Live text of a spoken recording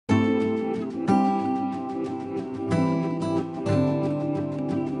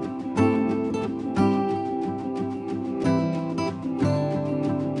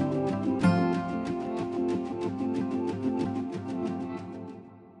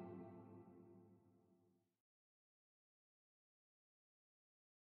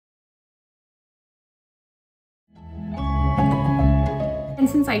And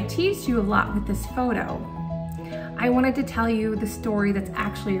since I teased you a lot with this photo, I wanted to tell you the story that's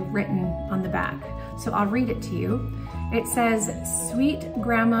actually written on the back. So I'll read it to you. It says, "Sweet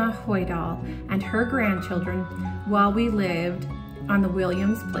Grandma Hoidal and her grandchildren while we lived on the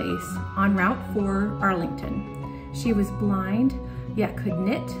Williams Place on Route 4, Arlington. She was blind, yet could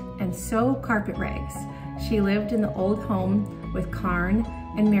knit and sew carpet rags. She lived in the old home with Karn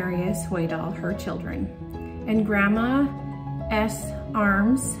and Marius Hoidal, her children. In Grandma's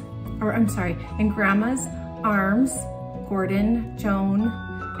arms, Gordon, Joan,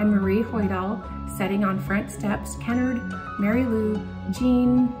 and Marie Hoidal sitting on front steps, Kennard, Mary Lou,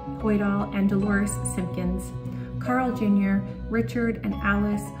 Jean Hoidal, and Dolores Simpkins, Carl Jr., Richard, and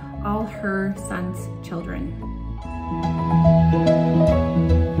Alice, all her sons' children."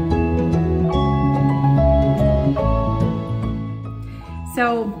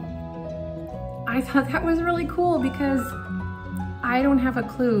 So I thought that was really cool because I don't have a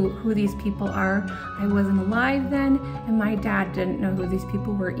clue who these people are. I wasn't alive then, and my dad didn't know who these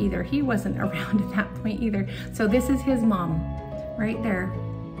people were either. He wasn't around at that point either. So this is his mom right there.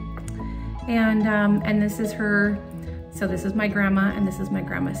 And this is her, so this is my grandma, and this is my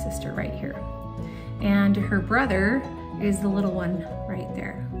grandma's sister right here. And her brother is the little one right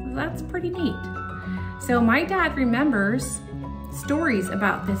there. That's pretty neat. So my dad remembers stories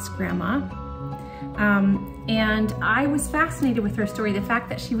about this grandma. And I was fascinated with her story. The fact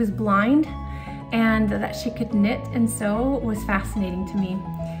that she was blind and that she could knit and sew was fascinating to me.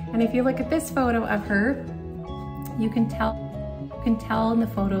 And if you look at this photo of her, you can tell in the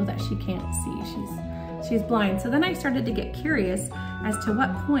photo that she can't see. She's blind. So then I started to get curious as to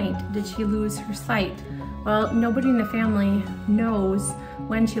what point did she lose her sight? Well, nobody in the family knows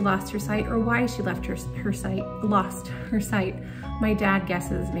when she lost her sight or why she lost her sight. My dad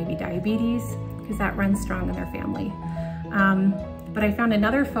guesses maybe diabetes, because that runs strong in their family. But I found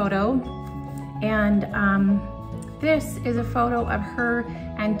another photo, and this is a photo of her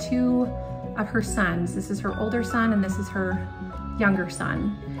and two of her sons. This is her older son, and this is her younger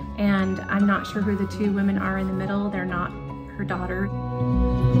son. And I'm not sure who the two women are in the middle. They're not her daughter.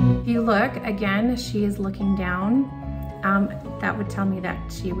 If you look, again, she is looking down. That would tell me that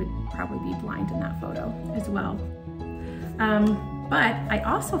she would probably be blind in that photo as well. But I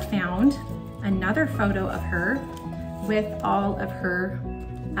also found another photo of her with all of her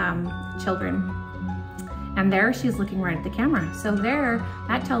children. And there she's looking right at the camera. So there,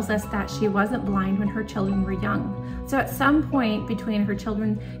 that tells us that she wasn't blind when her children were young. So at some point between her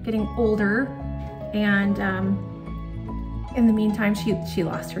children getting older and in the meantime, she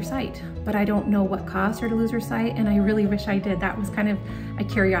lost her sight. But I don't know what caused her to lose her sight, and I really wish I did. That was kind of a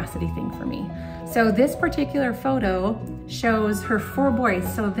curiosity thing for me. So this particular photo shows her 4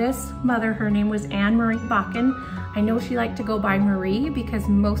 boys. So this mother, her name was Anne-Marie Bakken. I know she liked to go by Marie because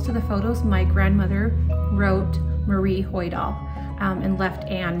most of the photos my grandmother wrote Marie Hoidal and left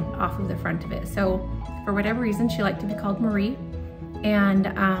Anne off of the front of it. So for whatever reason, she liked to be called Marie. And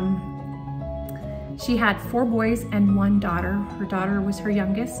she had 4 boys and 1 daughter. Her daughter was her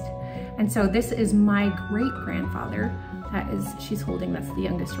youngest. And so this is my great-grandfather. She's holding, that's the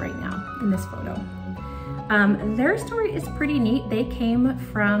youngest right now in this photo. Their story is pretty neat. They came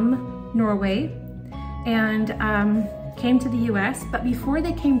from Norway and came to the US, but before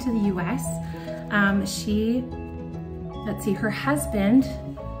they came to the US, her husband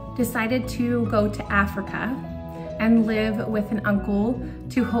decided to go to Africa and live with an uncle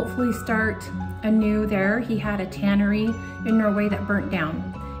to hopefully start anew there. He had a tannery in Norway that burnt down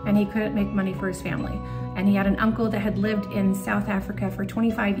and he couldn't make money for his family. And he had an uncle that had lived in South Africa for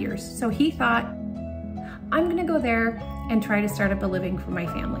 25 years. So he thought, I'm gonna go there and try to start up a living for my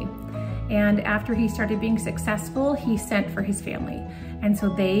family. And after he started being successful, he sent for his family. And so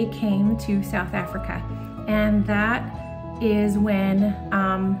they came to South Africa. And that is when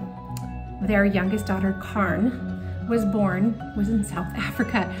their youngest daughter, Karn, was in South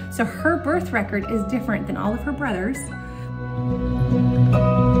Africa. So her birth record is different than all of her brothers.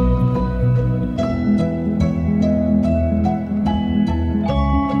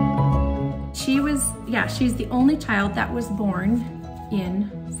 She's the only child that was born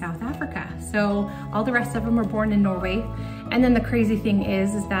in South Africa. So all the rest of them were born in Norway. And then the crazy thing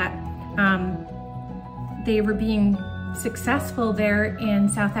is that they were being successful there in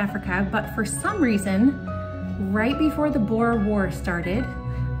South Africa, but for some reason, right before the Boer War started,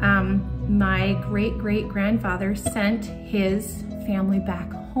 my great-great-grandfather sent his family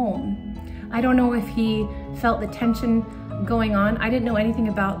back home. I don't know if he felt the tension going on. I didn't know anything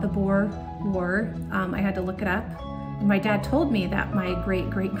about the Boer War. I had to look it up. And my dad told me that my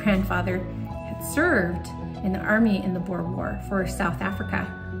great-great-grandfather had served in the army in the Boer War for South Africa,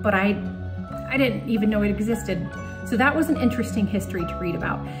 but I didn't even know it existed. So that was an interesting history to read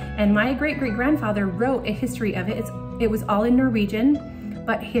about. And my great-great-grandfather wrote a history of it. It was all in Norwegian,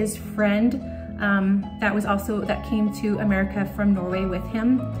 but his friend that came to America from Norway with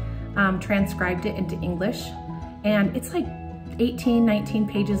him transcribed it into English. And it's like 18, 19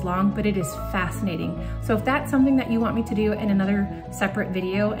 pages long, but it is fascinating. So if that's something that you want me to do in another separate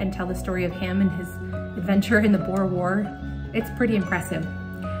video and tell the story of him and his adventure in the Boer War, it's pretty impressive.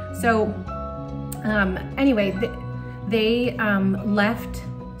 So anyway, they left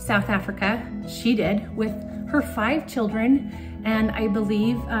South Africa, she did, with her 5 children. And I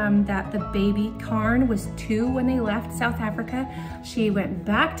believe that the baby Karen was 2 when they left South Africa. She went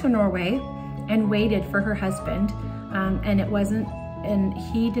back to Norway and waited for her husband. And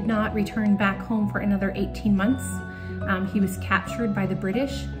he did not return back home for another 18 months. He was captured by the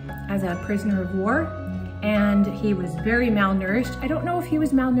British as a prisoner of war, and he was very malnourished. I don't know if he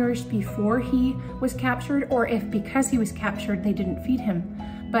was malnourished before he was captured or if because he was captured they didn't feed him.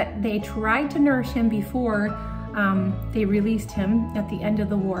 But they tried to nourish him before they released him at the end of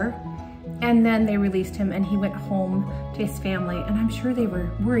the war. And then they released him and he went home to his family, and I'm sure they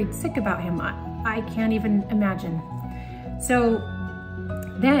were worried sick about him. I can't even imagine. So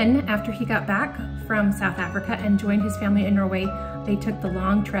then after he got back from South Africa and joined his family in Norway, they took the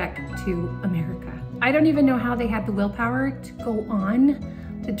long trek to America. I don't even know how they had the willpower to go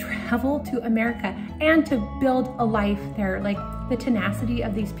on to travel to America and to build a life there. Like the tenacity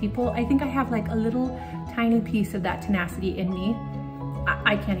of these people, I think I have like a little tiny piece of that tenacity in me.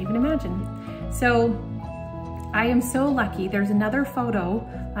 I can't even imagine. So I am so lucky. There's another photo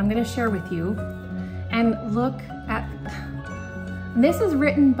I'm gonna share with you, and look at, this is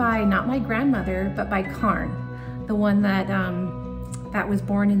written by not my grandmother, but by Karen, the one that that was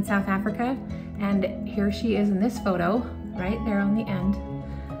born in South Africa. And here she is in this photo, right there on the end.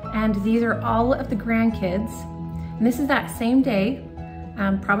 And these are all of the grandkids. And this is that same day,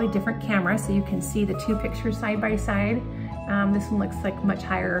 probably different camera, so you can see the 2 pictures side by side. This one looks like much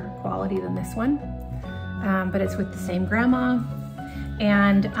higher quality than this one, but it's with the same grandma.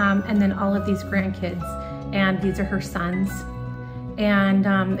 And then all of these grandkids, and these are her sons. And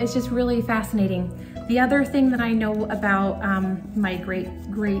it's just really fascinating. The other thing that I know about my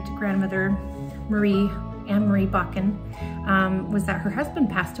great-great-grandmother, Anne-Marie Bakken, was that her husband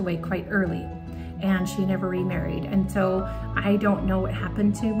passed away quite early and she never remarried. And so I don't know what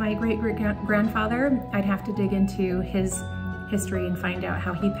happened to my great-great-grandfather. I'd have to dig into his history and find out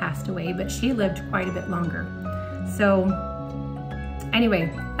how he passed away, but she lived quite a bit longer. So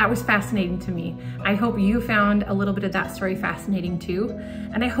anyway, that was fascinating to me. I hope you found a little bit of that story fascinating too.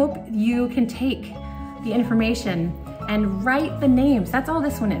 And I hope you can take the information and write the names. That's all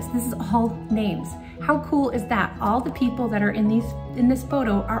this one is. This is all names. How cool is that? All the people that are in this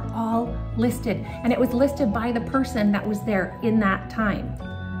photo are all listed, and it was listed by the person that was there in that time.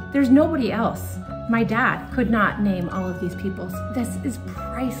 There's nobody else. My dad could not name all of these people. This is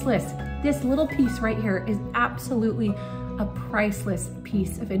priceless. This little piece right here is absolutely a priceless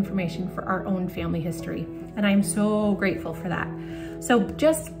piece of information for our own family history. And I'm so grateful for that. So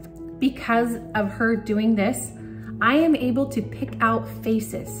just because of her doing this, I am able to pick out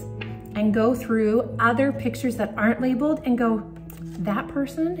faces and go through other pictures that aren't labeled and go, that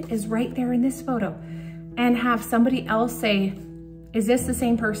person is right there in this photo, and have somebody else say, is this the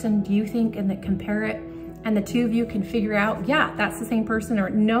same person? Do you think? And then compare it. And the 2 of you can figure out, yeah, that's the same person, or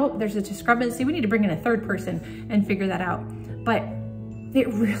no, there's a discrepancy. We need to bring in a 3rd person and figure that out. But it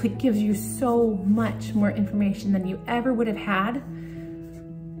really gives you so much more information than you ever would have had,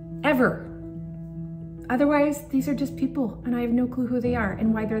 ever. Otherwise, these are just people and I have no clue who they are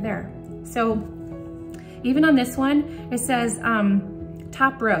and why they're there. So even on this one, it says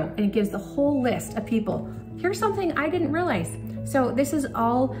top row, and it gives the whole list of people. Here's something I didn't realize. So this is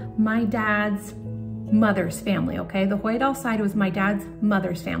all my dad's mother's family, okay? The Hoidal side was my dad's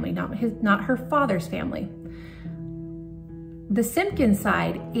mother's family, not her father's family. The Simpkins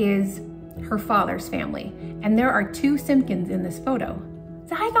side is her father's family, and there are 2 Simpkins in this photo.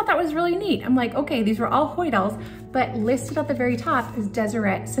 So I thought that was really neat. I'm like, okay, these were all Hoidals, but listed at the very top is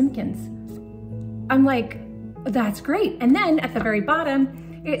Deseret Simpkins. I'm like, that's great. And then at the very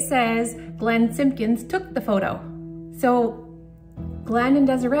bottom, it says Glenn Simpkins took the photo. So Glenn and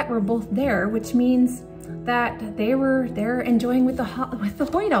Deseret were both there, which means that they were there enjoying with the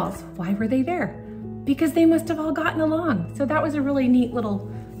Hoidals. Why were they there? Because they must have all gotten along. So that was a really neat little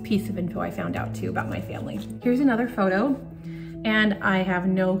piece of info I found out too about my family. Here's another photo. and I have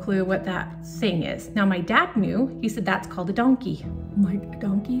no clue what that thing is. Now my dad knew. He said that's called a donkey. I'm like, a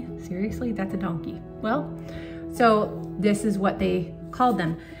donkey? Seriously? That's a donkey. Well, so this is what they called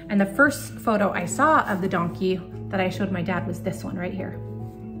them. And the first photo I saw of the donkey that I showed my dad was this one right here.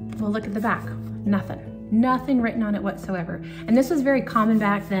 Well, look at the back, nothing written on it whatsoever. And this was very common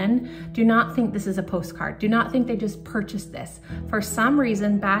back then. Do not think this is a postcard. Do not think they just purchased this. For some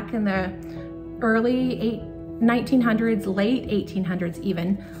reason, back in the early 1900s, late 1800s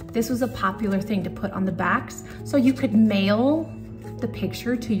even, this was a popular thing to put on the backs so you could mail the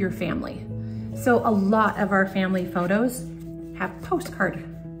picture to your family. So a lot of our family photos have postcard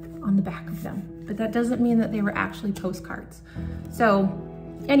on the back of them, but that doesn't mean that they were actually postcards. So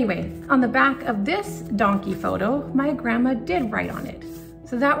anyway, on the back of this donkey photo, my grandma did write on it.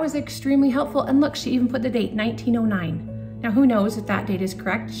 So that was extremely helpful. And look, she even put the date, 1909. Now who knows if that date is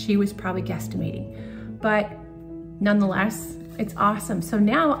correct? She was probably guesstimating, but nonetheless, it's awesome. So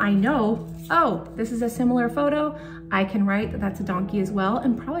now I know, oh, this is a similar photo. I can write that that's a donkey as well,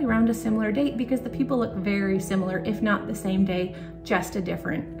 and probably around a similar date because the people look very similar, if not the same day, just a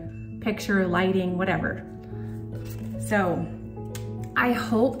different picture, lighting, whatever. So I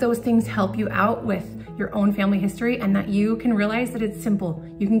hope those things help you out with your own family history and that you can realize that it's simple.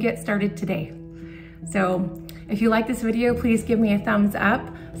 You can get started today. So if you like this video, please give me a thumbs up,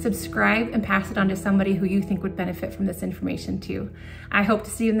 subscribe, and pass it on to somebody who you think would benefit from this information too. I hope to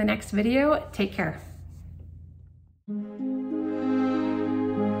see you in the next video. Take care.